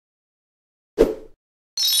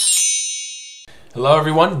Hello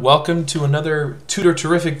everyone, welcome to another Tutor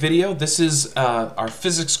Terrific video. This is our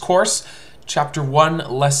physics course, chapter 1,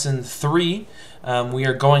 lesson 3. We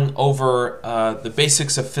are going over the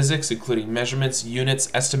basics of physics, including measurements,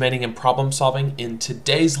 units, estimating, and problem solving. In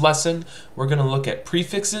today's lesson, we're going to look at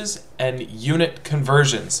prefixes and unit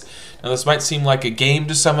conversions. Now this might seem like a game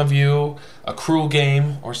to some of you, a cruel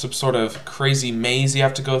game, or some sort of crazy maze you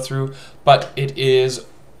have to go through, but it is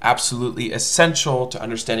absolutely essential to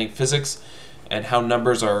understanding physics and how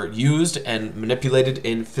numbers are used and manipulated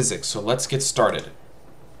in physics. So let's get started.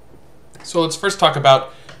 So let's first talk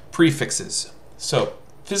about prefixes. So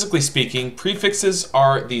physically speaking, prefixes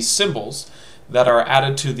are these symbols that are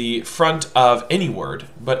added to the front of any word,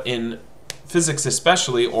 but in physics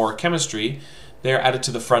especially, or chemistry, they are added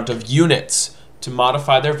to the front of units to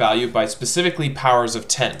modify their value by specifically powers of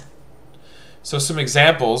 10. So some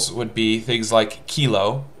examples would be things like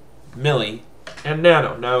kilo, milli, and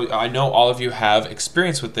nano. Now, I know all of you have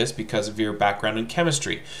experience with this because of your background in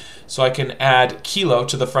chemistry. So I can add kilo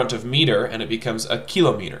to the front of meter and it becomes a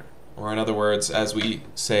kilometer. Or in other words, as we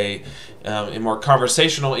say in more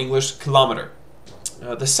conversational English, kilometer.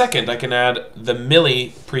 The second, I can add the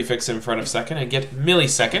milli prefix in front of second and get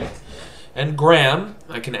millisecond. And gram,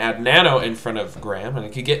 I can add nano in front of gram and I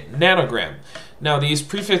can get nanogram. Now these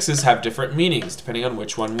prefixes have different meanings depending on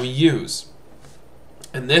which one we use.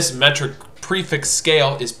 And this metric prefix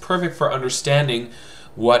scale is perfect for understanding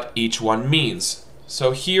what each one means.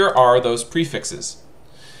 So here are those prefixes.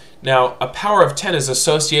 Now, a power of 10 is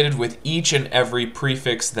associated with each and every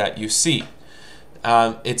prefix that you see.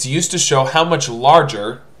 It's used to show how much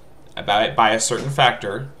larger, by a certain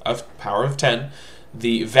factor of power of 10,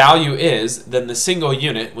 the value is than the single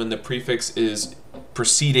unit when the prefix is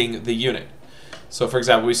preceding the unit. So for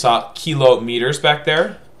example, we saw kilometers back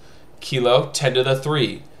there. Kilo, 10 to the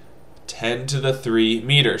 3. 10 to the 3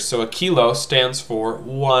 meters. So a kilo stands for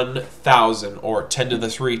 1,000, or 10 to the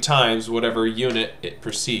 3 times whatever unit it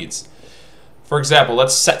precedes. For example,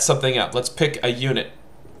 let's set something up. Let's pick a unit,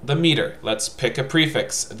 the meter. Let's pick a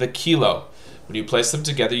prefix, the kilo. When you place them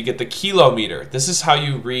together, you get the kilometer. This is how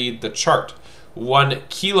you read the chart. 1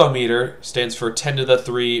 kilometer stands for 10 to the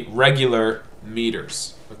 3 regular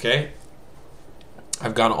meters. Okay?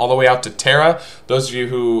 I've gone all the way out to tera. Those of you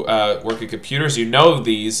who work in computers, you know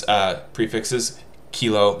these prefixes.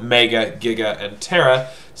 Kilo, mega, giga, and tera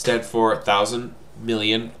stand for 1,000,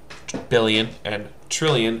 million, billion, and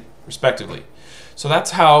trillion, respectively. So that's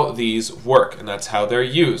how these work, and that's how they're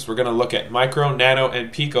used. We're going to look at micro, nano,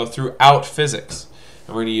 and pico throughout physics.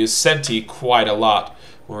 And we're going to use centi quite a lot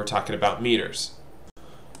when we're talking about meters.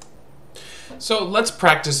 So let's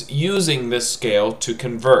practice using this scale to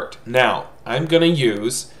convert. Now, I'm going to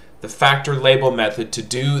use the factor label method to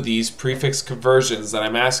do these prefix conversions that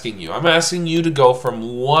I'm asking you. I'm asking you to go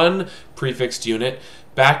from one prefixed unit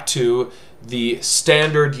back to the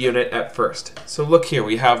standard unit at first. So look here,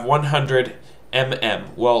 we have 100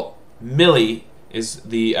 mm. Well, milli is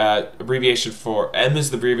the abbreviation for, M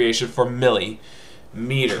is the abbreviation for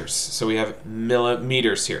millimeters. So we have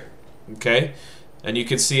millimeters here, okay? And you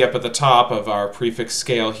can see up at the top of our prefix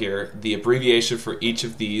scale here the abbreviation for each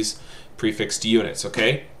of these prefixed units,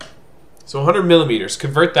 okay? So 100 millimeters,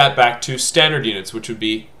 convert that back to standard units, which would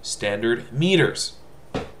be standard meters.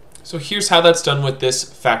 So here's how that's done with this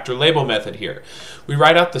factor label method here. We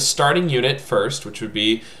write out the starting unit first, which would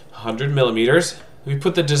be 100 millimeters. We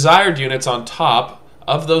put the desired units on top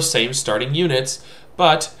of those same starting units,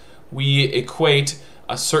 but we equate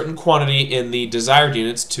a certain quantity in the desired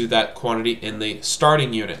units to that quantity in the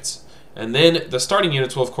starting units. And then the starting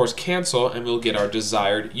units will of course cancel and we'll get our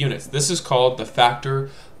desired units. This is called the factor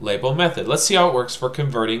label method. Let's see how it works for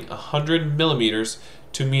converting 100 millimeters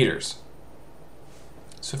to meters.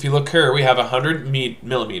 So if you look here, we have 100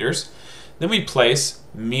 millimeters. Then we place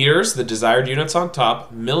meters, the desired units on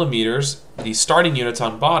top, millimeters, the starting units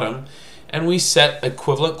on bottom, and we set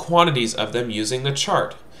equivalent quantities of them using the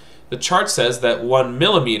chart. The chart says that 1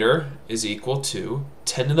 millimeter is equal to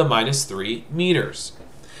 10 to the minus 3 meters.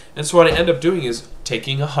 And so what I end up doing is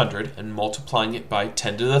taking 100 and multiplying it by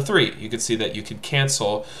 10 to the 3. You can see that you can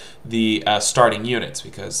cancel the starting units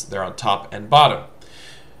because they're on top and bottom.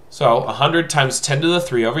 So 100 times 10 to the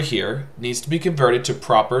 3 over here needs to be converted to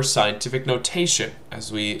proper scientific notation.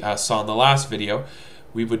 As we saw in the last video,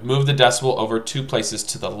 we would move the decimal over 2 places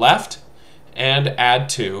to the left and add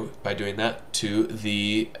 2, by doing that, to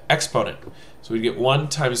the exponent. So we get 1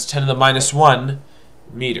 times 10 to the minus 1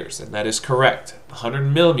 meters, and that is correct. 100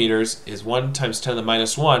 millimeters is 1 times 10 to the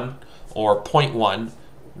minus 1, or 0.1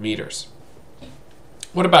 meters.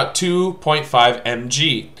 What about 2.5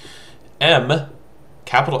 mg? M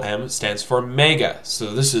capital M stands for mega.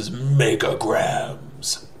 So this is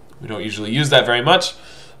megagrams. We don't usually use that very much,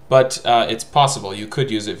 but it's possible. You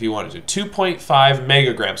could use it if you wanted to. 2.5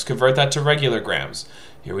 megagrams. Convert that to regular grams.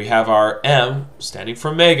 Here we have our M standing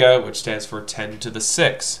for mega, which stands for 10 to the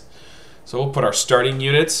 6. So we'll put our starting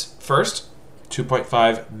units first.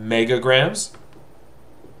 2.5 megagrams.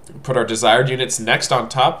 Put our desired units next on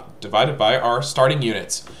top, divided by our starting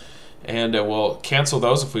units. And we'll cancel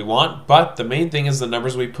those if we want, but the main thing is the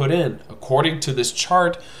numbers we put in. According to this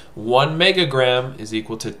chart, 1 megagram is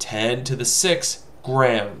equal to 10 to the 6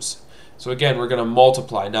 grams. So again, we're going to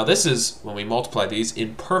multiply. Now this is, when we multiply these,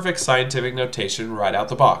 in perfect scientific notation right out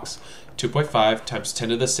the box. 2.5 times 10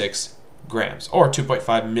 to the 6 grams, or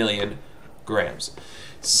 2.5 million grams.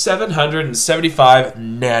 775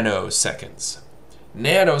 nanoseconds.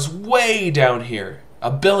 Nano's way down here, a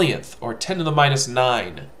billionth, or 10 to the minus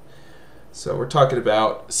 9. So we're talking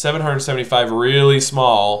about 775 really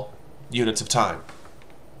small units of time.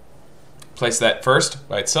 Place that first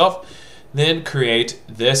by itself, then create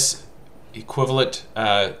this equivalent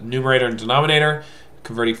numerator and denominator,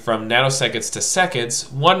 converting from nanoseconds to seconds.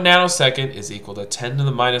 1 nanosecond is equal to 10 to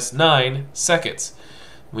the minus 9 seconds.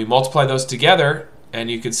 We multiply those together, and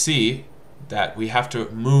you can see that we have to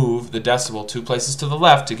move the decimal 2 places to the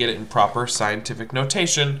left to get it in proper scientific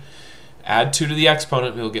notation. Add 2 to the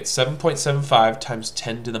exponent, we'll get 7.75 times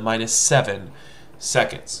 10 to the minus 7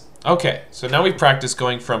 seconds. Okay, so now we practice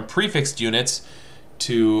going from prefixed units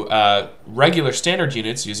to regular standard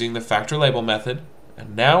units using the factor label method.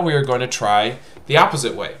 And now we are going to try the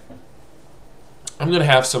opposite way. I'm going to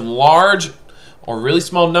have some large or really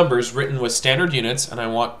small numbers written with standard units, and I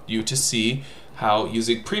want you to see how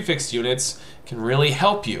using prefixed units can really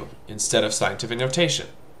help you instead of scientific notation.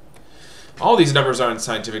 All these numbers are in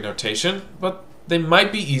scientific notation, but they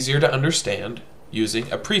might be easier to understand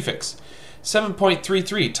using a prefix.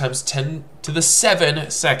 7.33 times 10 to the 7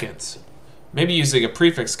 seconds. Maybe using a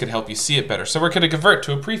prefix could help you see it better. So we're going to convert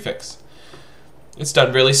to a prefix. It's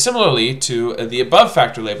done really similarly to the above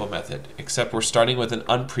factor label method, except we're starting with an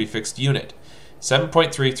unprefixed unit.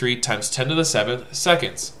 7.33 times 10 to the 7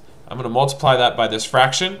 seconds. I'm going to multiply that by this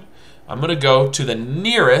fraction. I'm going to go to the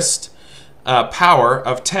nearest power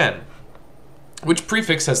of 10. Which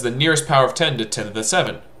prefix has the nearest power of 10 to 10 to the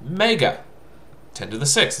 7? Mega. 10 to the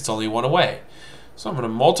 6. It's only one away. So I'm going to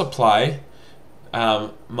multiply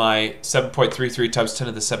my 7.33 times 10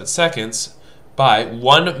 to the 7 seconds by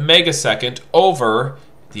 1 megasecond over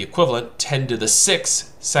the equivalent 10 to the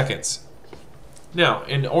 6 seconds. Now,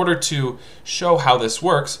 in order to show how this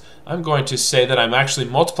works, I'm going to say that I'm actually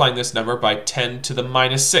multiplying this number by 10 to the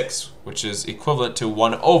minus 6, which is equivalent to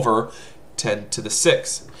 1 over 10 to the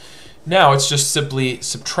 6. Now it's just simply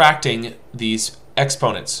subtracting these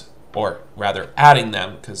exponents, or rather adding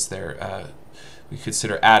them, because they're we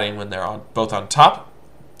consider adding when they're both on top.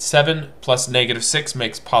 7 plus negative 6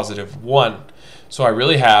 makes positive 1. So I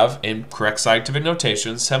really have, in correct scientific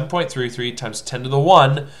notation, 7.33 times 10 to the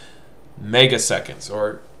 1 megaseconds,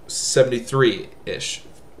 or 73-ish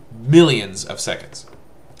millions of seconds.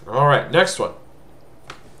 All right, next one.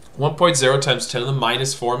 1.0 times 10 to the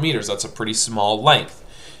minus 4 meters. That's a pretty small length.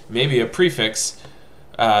 Maybe a prefix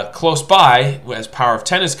close by, as power of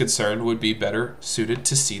 10 is concerned, would be better suited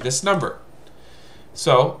to see this number.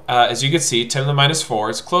 So, as you can see, 10 to the minus 4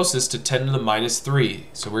 is closest to 10 to the minus 3.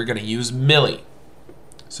 So we're going to use milli.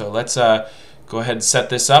 So let's go ahead and set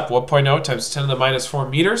this up. 1.0 times 10 to the minus 4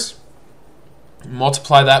 meters.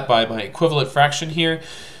 Multiply that by my equivalent fraction here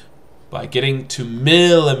by getting to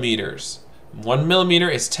millimeters. 1 millimeter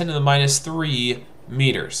is 10 to the minus 3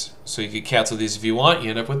 meters. So you can cancel these if you want.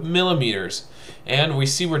 You end up with millimeters. And we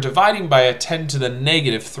see we're dividing by a 10 to the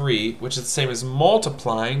negative 3, which is the same as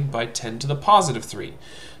multiplying by 10 to the positive 3.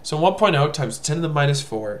 So 1.0 times 10 to the minus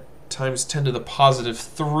 4 times 10 to the positive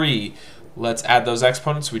 3. Let's add those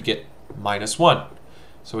exponents. We'd get minus 1.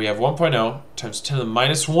 So we have 1.0 times 10 to the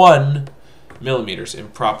minus 1 millimeters in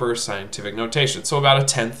proper scientific notation. So about a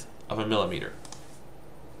tenth of a millimeter.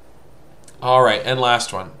 All right, and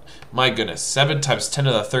last one. My goodness, 7 times 10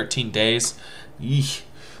 to the 13 days. Eesh.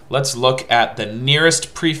 Let's look at the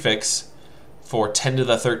nearest prefix for 10 to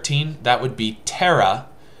the 13. That would be tera,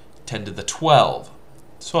 10 to the 12.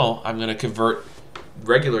 So I'm going to convert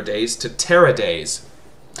regular days to tera days.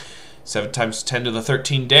 7 times 10 to the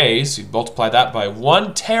 13 days, you multiply that by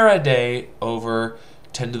 1 tera day over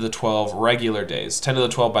 10 to the 12 regular days. 10 to the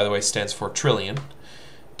 12, by the way, stands for trillion.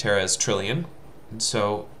 Tera is trillion. And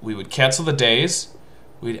so we would cancel the days.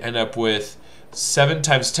 We'd end up with 7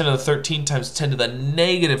 times 10 to the 13 times 10 to the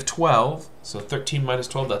negative 12. So 13 minus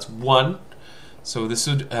 12, that's 1. So this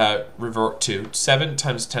would revert to 7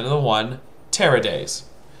 times 10 to the 1 teradays,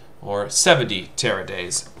 or 70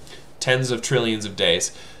 teradays, tens of trillions of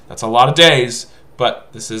days. That's a lot of days,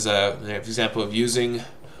 but this is an example of using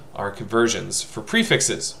our conversions for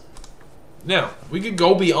prefixes. Now, we could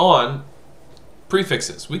go beyond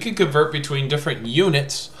prefixes. We could convert between different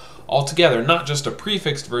units altogether, not just a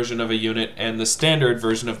prefixed version of a unit and the standard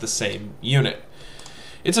version of the same unit.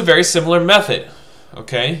 It's a very similar method,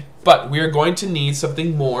 okay? But we are going to need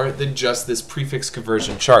something more than just this prefix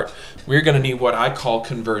conversion chart. We're going to need what I call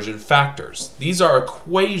conversion factors. These are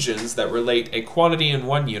equations that relate a quantity in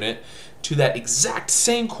one unit to that exact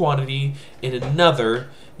same quantity in another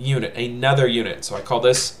unit. So I call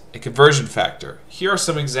this a conversion factor. Here are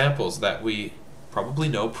some examples that we probably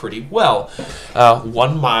know pretty well.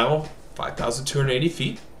 1 mile, 5,280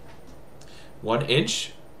 feet. 1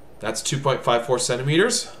 inch, that's 2.54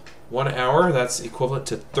 centimeters. 1 hour, that's equivalent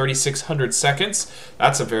to 3,600 seconds.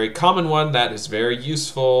 That's a very common one that is very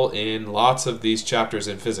useful in lots of these chapters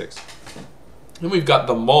in physics. Then we've got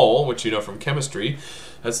the mole, which you know from chemistry.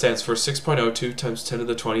 That stands for 6.02 times 10 to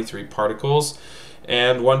the 23 particles,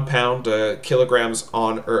 and 1 pound kilograms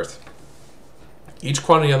on Earth. Each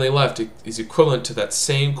quantity on the left is equivalent to that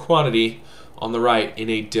same quantity on the right in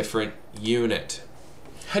a different unit.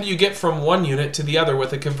 How do you get from one unit to the other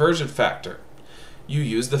with a conversion factor? You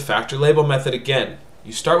use the factor label method again.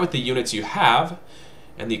 You start with the units you have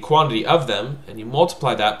and the quantity of them, and you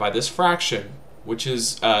multiply that by this fraction, which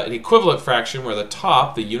is an equivalent fraction where the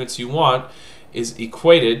top, the units you want, is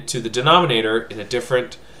equated to the denominator in a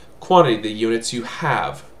different quantity, the units you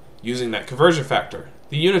have, using that conversion factor.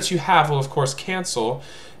 The units you have will of course cancel,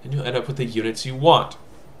 and you'll end up with the units you want.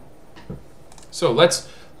 So let's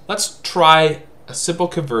try a simple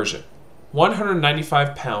conversion.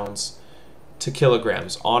 195 pounds to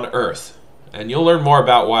kilograms on Earth. And you'll learn more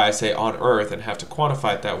about why I say on Earth and have to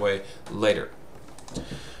quantify it that way later.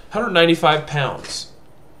 195 pounds.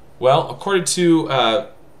 Well, according to a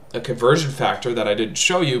conversion factor that I didn't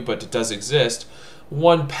show you, but it does exist,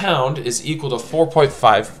 1 pound is equal to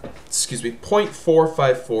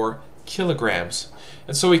 0.454 kilograms.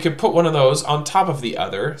 And so we could put one of those on top of the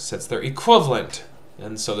other since they're equivalent.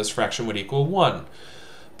 And so this fraction would equal 1.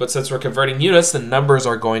 But since we're converting units, the numbers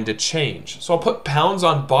are going to change. So I'll put pounds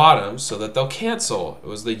on bottom so that they'll cancel. It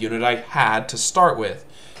was the unit I had to start with.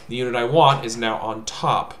 The unit I want is now on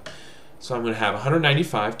top. So I'm going to have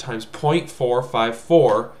 195 times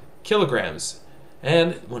 0.454 kilograms.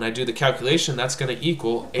 And when I do the calculation, that's going to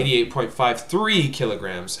equal 88.53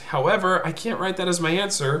 kilograms. However, I can't write that as my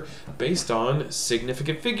answer based on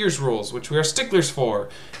significant figures rules, which we are sticklers for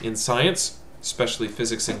in science, especially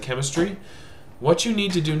physics and chemistry. What you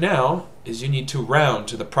need to do now is you need to round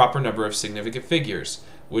to the proper number of significant figures,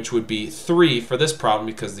 which would be 3 for this problem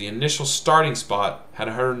because the initial starting spot had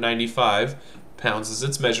 195 pounds as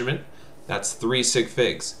its measurement. That's 3 sig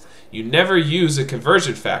figs. You never use a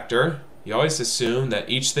conversion factor. You always assume that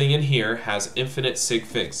each thing in here has infinite sig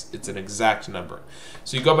figs. It's an exact number.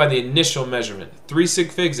 So you go by the initial measurement. 3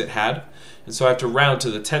 sig figs it had, and so I have to round to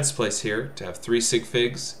the tens place here to have 3 sig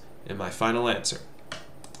figs in my final answer.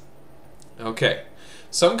 Okay,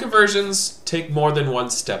 some conversions take more than one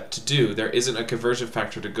step to do. There isn't a conversion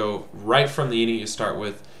factor to go right from the unit you start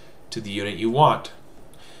with to the unit you want.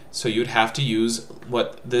 So you'd have to use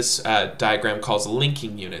what this diagram calls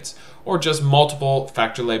linking units, or just multiple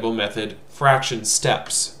factor label method fraction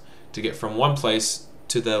steps to get from one place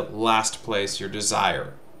to the last place you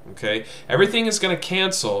desire. Okay, everything is going to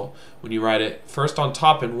cancel when you write it first on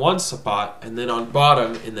top in one spot and then on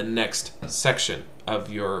bottom in the next section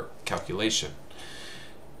of your calculation.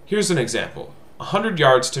 Here's an example: 100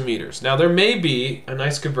 yards to meters. Now there may be a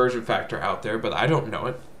nice conversion factor out there, but I don't know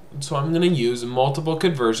it. So I'm going to use multiple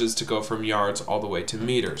conversions to go from yards all the way to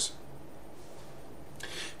meters.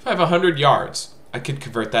 If I have 100 yards, I could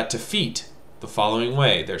convert that to feet the following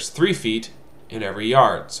way. There's 3 feet in every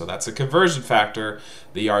yard, so that's a conversion factor.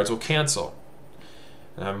 The yards will cancel.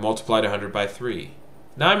 And I've multiplied 100 by 3.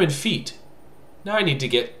 Now I'm in feet. Now I need to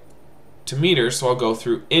get to meters, so I'll go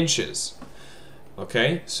through inches.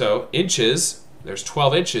 Okay, so inches, there's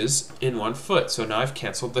 12 inches in 1 foot. So now I've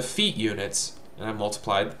canceled the feet units, and I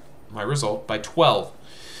multiplied my result by 12.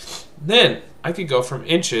 Then I could go from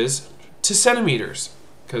inches to centimeters,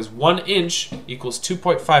 because 1 inch equals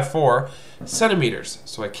 2.54 centimeters.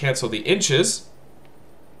 So I cancel the inches.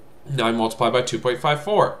 Now I multiply by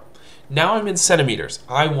 2.54. Now I'm in centimeters.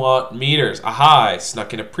 I want meters. Aha, I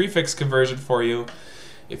snuck in a prefix conversion for you.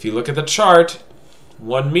 If you look at the chart,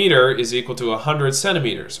 1 meter is equal to 100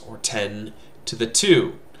 centimeters, or 10 to the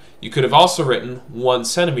 2. You could have also written 1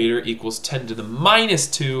 centimeter equals 10 to the minus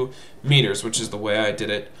 2 meters, which is the way I did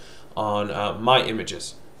it on my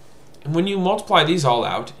images. And when you multiply these all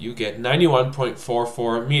out, you get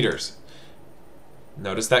 91.44 meters.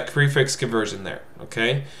 Notice that prefix conversion there,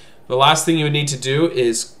 okay? The last thing you would need to do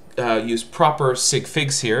is use proper sig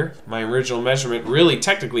figs here. My original measurement really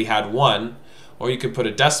technically had 1, or you could put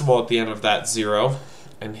a decimal at the end of that 0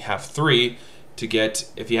 and have 3 to get,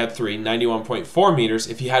 if you had 3, 91.4 meters.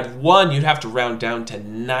 If you had 1, you'd have to round down to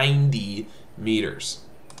 90 meters.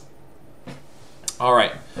 All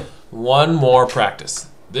right, one more practice.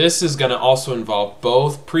 This is going to also involve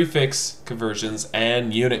both prefix conversions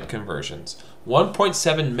and unit conversions.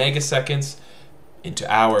 1.7 megaseconds into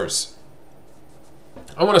hours.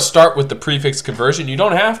 I want to start with the prefix conversion. You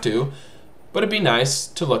don't have to, but it'd be nice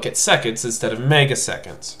to look at seconds instead of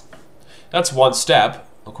megaseconds. That's one step,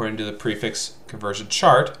 according to the prefix conversion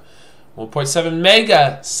chart. 1.7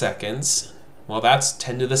 megaseconds, well, that's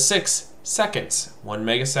 10 to the 6 seconds. 1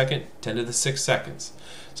 megasecond, 10 to the 6 seconds.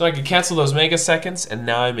 So I can cancel those megaseconds, and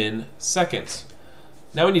now I'm in seconds.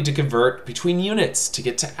 Now we need to convert between units to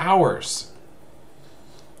get to hours.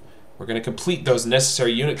 We're going to complete those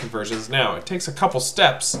necessary unit conversions now. It takes a couple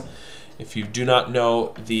steps if you do not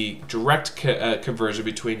know the direct conversion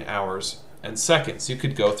between hours and seconds. You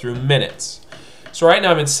could go through minutes. So right now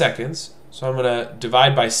I'm in seconds, so I'm going to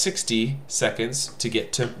divide by 60 seconds to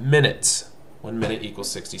get to minutes. 1 minute equals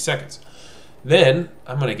 60 seconds. Then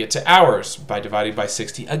I'm going to get to hours by dividing by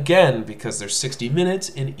 60 again, because there's 60 minutes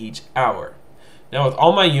in each hour. Now with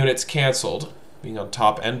all my units canceled, being on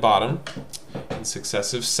top and bottom, in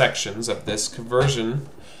successive sections of this conversion,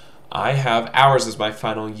 I have hours as my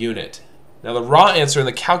final unit. Now the raw answer in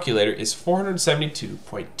the calculator is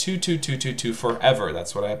 472.22222 forever.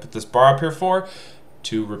 That's what I put this bar up here for,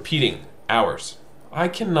 to repeating hours. I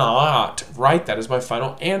cannot write that as my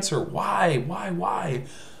final answer. Why?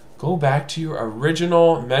 Go back to your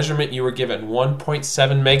original measurement you were given,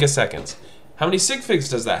 1.7 megaseconds. How many sig figs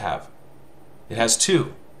does that have? It has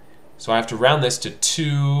 2. So I have to round this to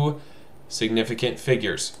 2 significant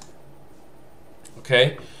figures.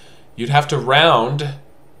 Okay? You'd have to round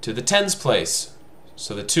to the tens place.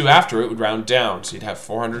 So the 2 after it would round down. So you'd have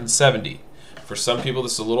 470. For some people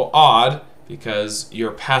this is a little odd because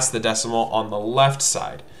you're past the decimal on the left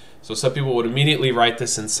side. So some people would immediately write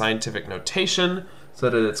this in scientific notation so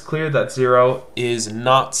that it's clear that 0 is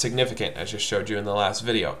not significant, as I showed you in the last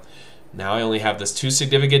video. Now I only have this 2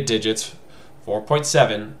 significant digits,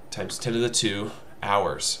 4.7 times 10 to the 2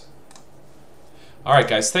 hours. Alright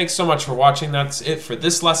guys, thanks so much for watching. That's it for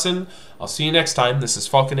this lesson. I'll see you next time. This is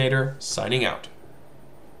Falconator signing out.